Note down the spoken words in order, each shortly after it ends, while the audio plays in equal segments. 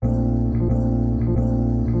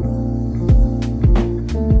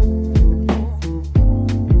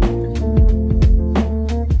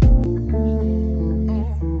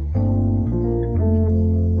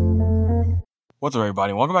What's up,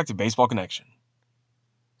 everybody? Welcome back to Baseball Connection.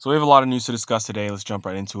 So we have a lot of news to discuss today. Let's jump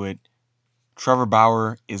right into it. Trevor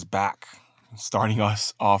Bauer is back, starting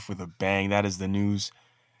us off with a bang. That is the news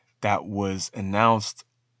that was announced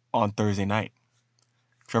on Thursday night.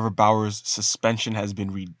 Trevor Bauer's suspension has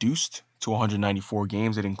been reduced to 194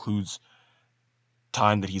 games. It includes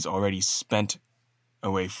time that he's already spent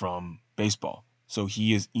away from baseball. So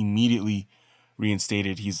he is immediately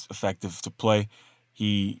reinstated. He's effective to play.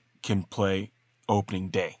 He can play opening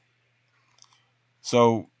day.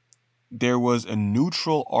 So there was a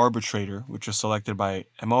neutral arbitrator, which was selected by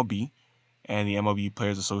MLB and the MLB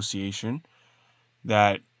Players Association,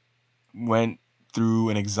 that went through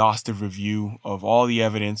an exhaustive review of all the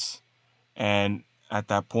evidence. And at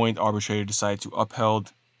that point, the arbitrator decided to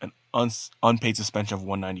uphold an unpaid suspension of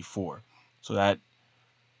 194. So that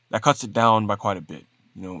cuts it down by quite a bit.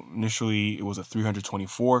 Initially it was a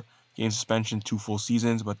 324 game suspension, 2 full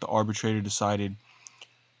seasons, but the arbitrator decided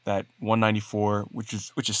that 194, which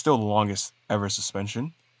is still the longest ever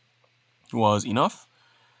suspension, was enough,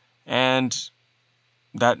 and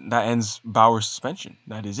that ends Bauer's suspension.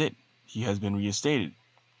 That is it. He has been reinstated.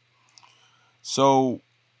 So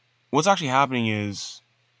what's actually happening is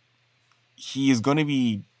he is going to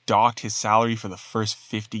be docked his salary for the first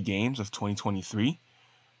 50 games of 2023,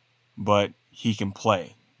 but he can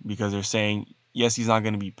play because they're saying, yes, he's not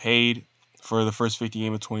going to be paid for the first 50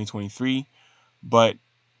 games of 2023, but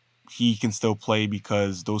he can still play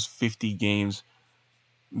because those 50 games,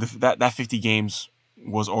 that 50 games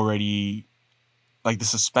was already, like, the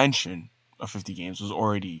suspension of 50 games was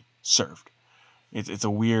already served. It's a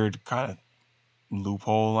weird kind of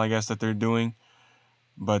loophole, I guess, that they're doing,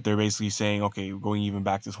 but they're basically saying, okay, going even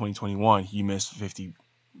back to 2021, he missed 50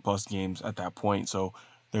 plus games at that point, so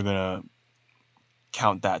they're gonna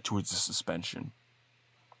count that towards the suspension.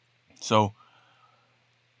 So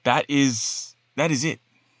that is it.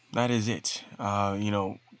 That is it.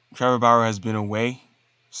 Trevor Bauer has been away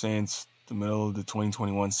since the middle of the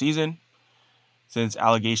 2021 season, since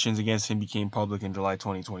allegations against him became public in July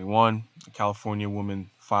 2021. A California woman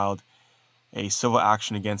filed a civil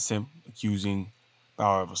action against him, accusing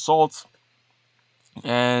Bauer of assault,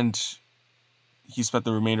 and he spent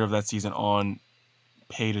the remainder of that season on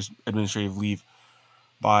paid administrative leave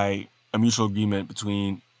by a mutual agreement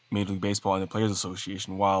between Major League Baseball and the Players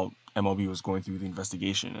Association while MLB was going through the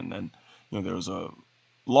investigation. And then, there was a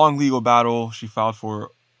long legal battle. She filed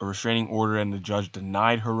for a restraining order, and the judge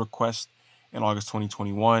denied her request in August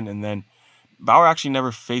 2021. And then Bauer actually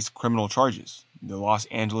never faced criminal charges. The Los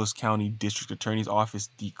Angeles County District Attorney's Office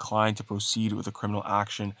declined to proceed with a criminal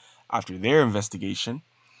action after their investigation.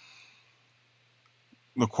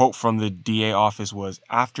 The quote from the DA office was,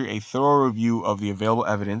 "After a thorough review of the available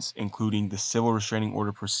evidence, including the civil restraining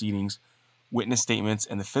order proceedings, witness statements,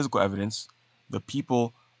 and the physical evidence, the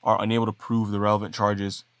people are unable to prove the relevant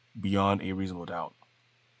charges beyond a reasonable doubt."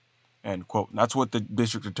 End quote. That's what the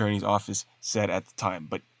district attorney's office said at the time.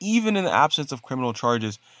 But even in the absence of criminal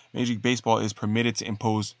charges, Major League Baseball is permitted to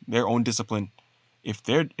impose their own discipline if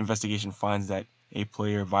their investigation finds that a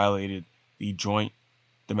player violated the joint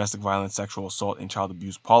domestic violence, sexual assault, and child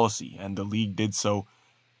abuse policy. And the league did so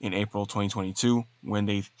in April 2022 when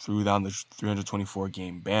they threw down the 324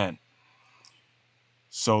 game ban.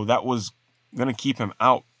 So that was going to keep him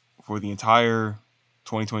out for the entire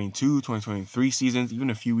 2022, 2023 seasons, even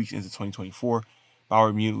a few weeks into 2024. Bauer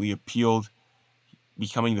immediately appealed,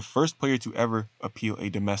 becoming the first player to ever appeal a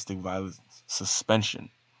domestic violence suspension.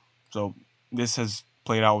 So this has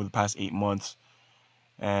played out over the past 8 months.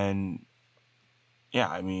 And yeah,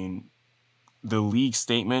 I mean, the league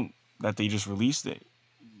statement that they just released,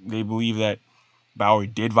 they believe that Bauer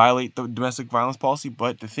did violate the domestic violence policy.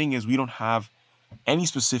 But the thing is, we don't have any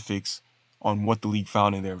specifics on what the league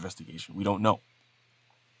found in their investigation. We don't know.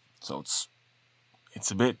 So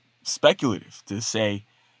it's a bit speculative to say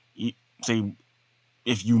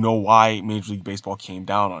if you know why Major League Baseball came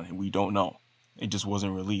down on him. We don't know. It just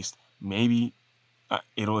wasn't released. Maybe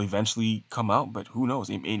it'll eventually come out, but who knows?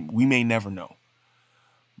 We may never know.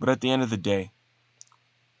 But at the end of the day,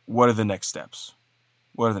 what are the next steps?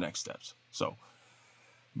 So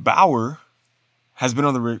Bauer has been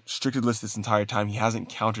on the restricted list this entire time. He hasn't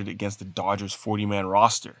counted against the Dodgers' 40-man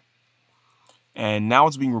roster. And now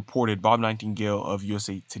it's being reported, Bob Nightingale of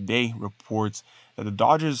USA Today reports that the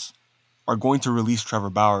Dodgers are going to release Trevor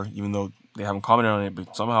Bauer, even though they haven't commented on it,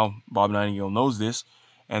 but somehow Bob Nightingale knows this,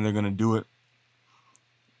 and they're going to do it.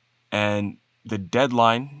 And the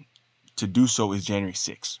deadline to do so is January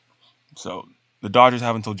 6th. So the Dodgers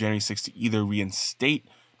have until January 6th to either reinstate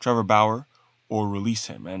Trevor Bauer or release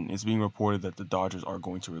him. And it's being reported that the Dodgers are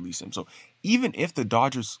going to release him. So even if the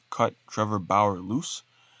Dodgers cut Trevor Bauer loose,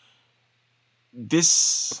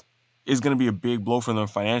 this is going to be a big blow for them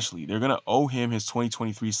financially. They're going to owe him his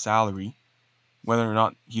 2023 salary, whether or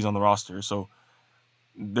not he's on the roster. So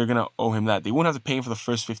they're going to owe him that. They won't have to pay him for the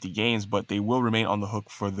first 50 games, but they will remain on the hook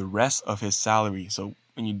for the rest of his salary. So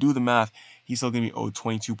when you do the math, he's still going to be owed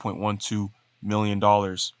 $22.12 million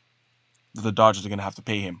that the Dodgers are going to have to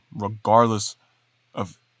pay him, regardless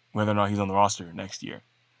of whether or not he's on the roster next year.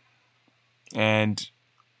 And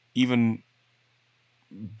even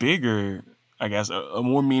bigger, I guess, a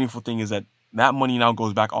more meaningful thing is that money now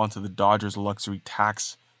goes back onto the Dodgers luxury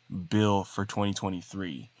tax bill for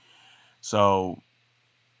 2023. So,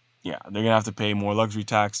 yeah, they're going to have to pay more luxury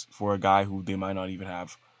tax for a guy who they might not even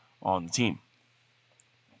have on the team.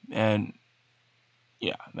 And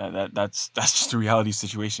yeah, that's just the reality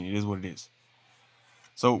situation. It is what it is.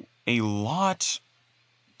 So, a lot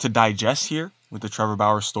to digest here with the Trevor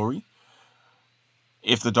Bauer story.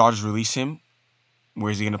 If the Dodgers release him,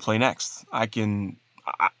 where's he going to play next? I can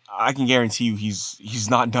guarantee you he's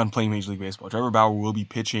not done playing Major League Baseball. Trevor Bauer will be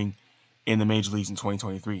pitching in the major leagues in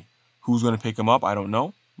 2023. Who's going to pick him up? I don't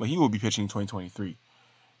know, but he will be pitching in 2023.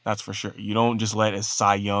 That's for sure. You don't just let a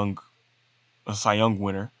Cy Young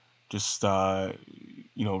winner just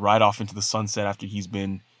ride off into the sunset after he's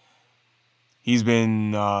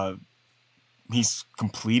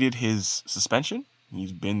completed his suspension.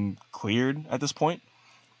 He's been cleared at this point.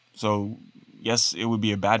 So yes, it would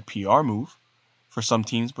be a bad PR move for some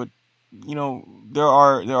teams, but there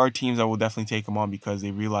are teams that will definitely take him on because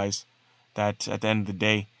they realize that at the end of the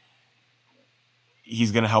day,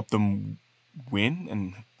 he's gonna help them win,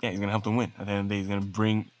 and he's gonna help them win. At the end of the day, he's gonna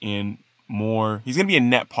bring in more. He's gonna be a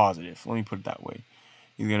net positive. Let me put it that way.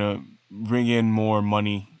 He's gonna bring in more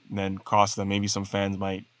money than cost them. Maybe some fans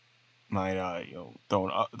might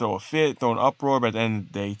throw a fit, throw an uproar, but at the end of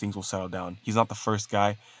the day, things will settle down. He's not the first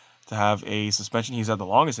guy to have a suspension. He's had the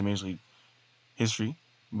longest in Major League history,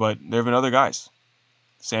 but there have been other guys.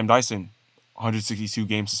 Sam Dyson, 162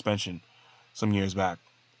 game suspension some years back,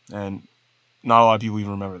 and not a lot of people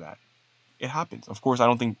even remember that. It happens. Of course, I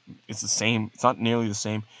don't think it's the same. It's not nearly the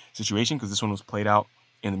same situation because this one was played out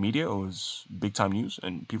in the media. It was big time news,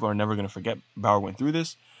 and people are never going to forget Bauer went through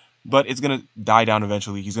this. But it's going to die down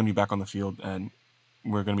eventually. He's going to be back on the field, and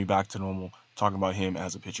we're going to be back to normal talking about him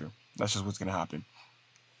as a pitcher. That's just what's going to happen.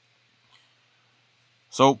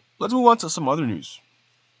 So let's move on to some other news.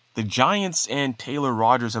 The Giants and Taylor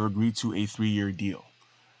Rogers have agreed to a 3-year deal.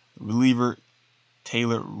 Reliever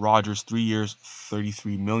Taylor Rogers, 3 years,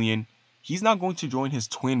 $33 million. He's now going to join his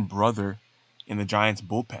twin brother in the Giants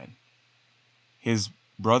bullpen. His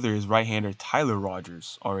brother is right-hander Tyler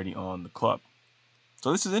Rogers, already on the club.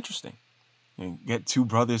 So this is interesting. You get two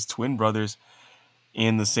brothers, twin brothers,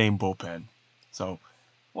 in the same bullpen. So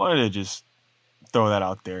wanted to just throw that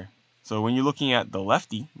out there. So when you're looking at the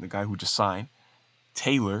lefty, the guy who just signed,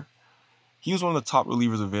 Taylor, he was one of the top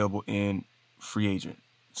relievers available in free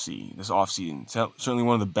agency this offseason. Certainly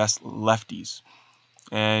one of the best lefties.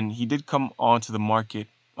 And he did come onto the market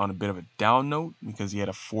on a bit of a down note because he had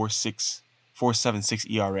a 4.76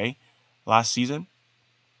 ERA last season.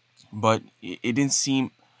 But it didn't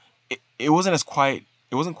seem it wasn't as quiet.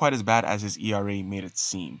 It wasn't quite as bad as his ERA made it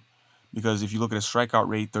seem. Because if you look at his strikeout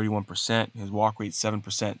rate, 31%, his walk rate,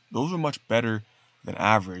 7%, those were much better than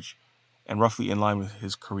average and roughly in line with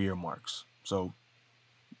his career marks. So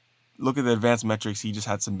look at the advanced metrics. He just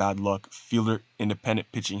had some bad luck. Fielder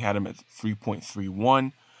independent pitching had him at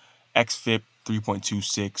 3.31, xFIP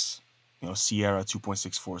 3.26, Sierra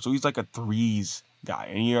 2.64. So he's like a threes guy.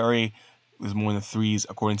 And ERA was more in the threes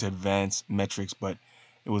according to advanced metrics, but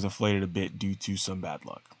it was inflated a bit due to some bad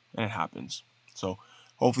luck. And it happens. So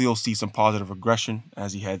hopefully he'll see some positive regression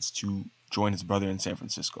as he heads to join his brother in San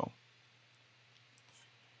Francisco.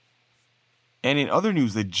 And in other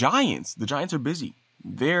news, the Giants are busy.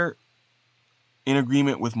 They're in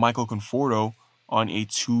agreement with Michael Conforto on a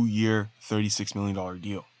 2-year, $36 million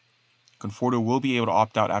deal. Conforto will be able to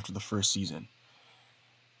opt out after the first season.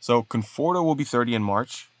 So Conforto will be 30 in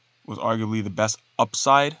March, was arguably the best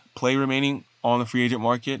upside play remaining on the free agent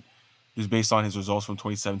market, just based on his results from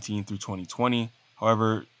 2017 through 2020.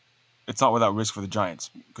 However, it's not without risk for the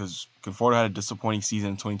Giants because Conforto had a disappointing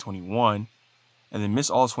season in 2021 and then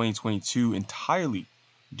missed all 2022 entirely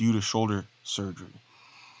due to shoulder surgery.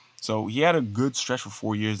 So he had a good stretch for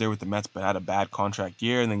 4 years there with the Mets, but had a bad contract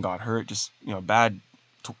year and then got hurt. Just, bad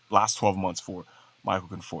last 12 months for Michael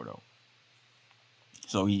Conforto.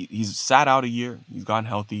 So he's sat out a year. He's gotten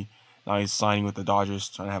healthy. Now he's signing with the Dodgers,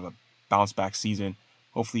 trying to have a bounce back season.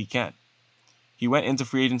 Hopefully he can. He went into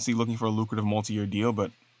free agency looking for a lucrative multi-year deal,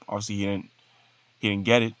 but obviously he didn't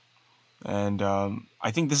get it. And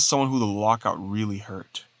I think this is someone who the lockout really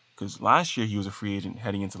hurt, because last year he was a free agent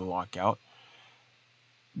heading into the lockout.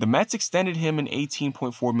 The Mets extended him an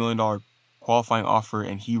 $18.4 million qualifying offer,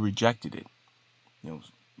 and he rejected it.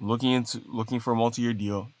 Looking for a multi-year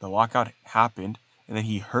deal. The lockout happened, and then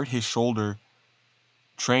he hurt his shoulder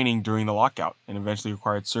training during the lockout and eventually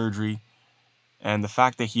required surgery. And the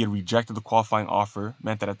fact that he had rejected the qualifying offer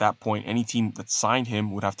meant that at that point, any team that signed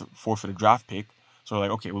him would have to forfeit a draft pick. So we're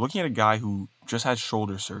like, okay, we're looking at a guy who just had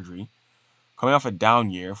shoulder surgery, coming off a down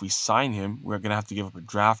year. If we sign him, we're going to have to give up a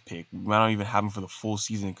draft pick. We might not even have him for the full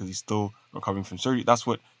season because he's still recovering from surgery. That's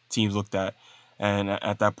what teams looked at. And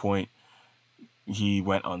at that point, he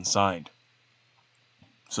went unsigned.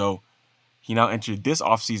 So he now entered this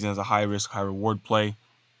offseason as a high-risk, high-reward play,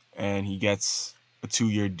 and he gets a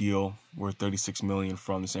 2-year deal worth $36 million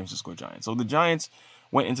from the San Francisco Giants. So the Giants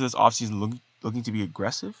went into this offseason looking to be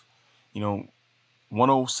aggressive.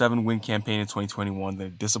 107 win campaign in 2021, then a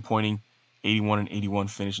disappointing 81-81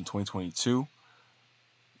 finish in 2022.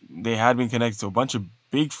 They had been connected to a bunch of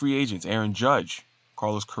big free agents, Aaron Judge,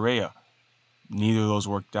 Carlos Correa. Neither of those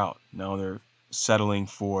worked out. Now they're settling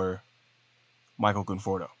for Michael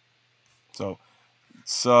Conforto. So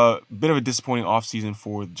it's a bit of a disappointing offseason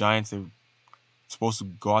for the Giants. They were supposed to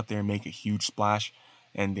go out there and make a huge splash,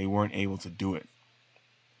 and they weren't able to do it.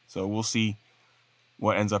 So we'll see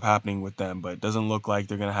what ends up happening with them, but it doesn't look like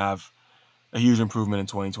they're going to have a huge improvement in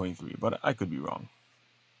 2023, but I could be wrong.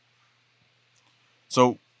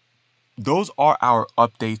 So those are our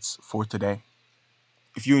updates for today.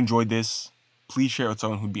 If you enjoyed this, please share it with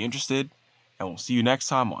someone who'd be interested, and we'll see you next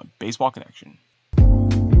time on Baseball Connection.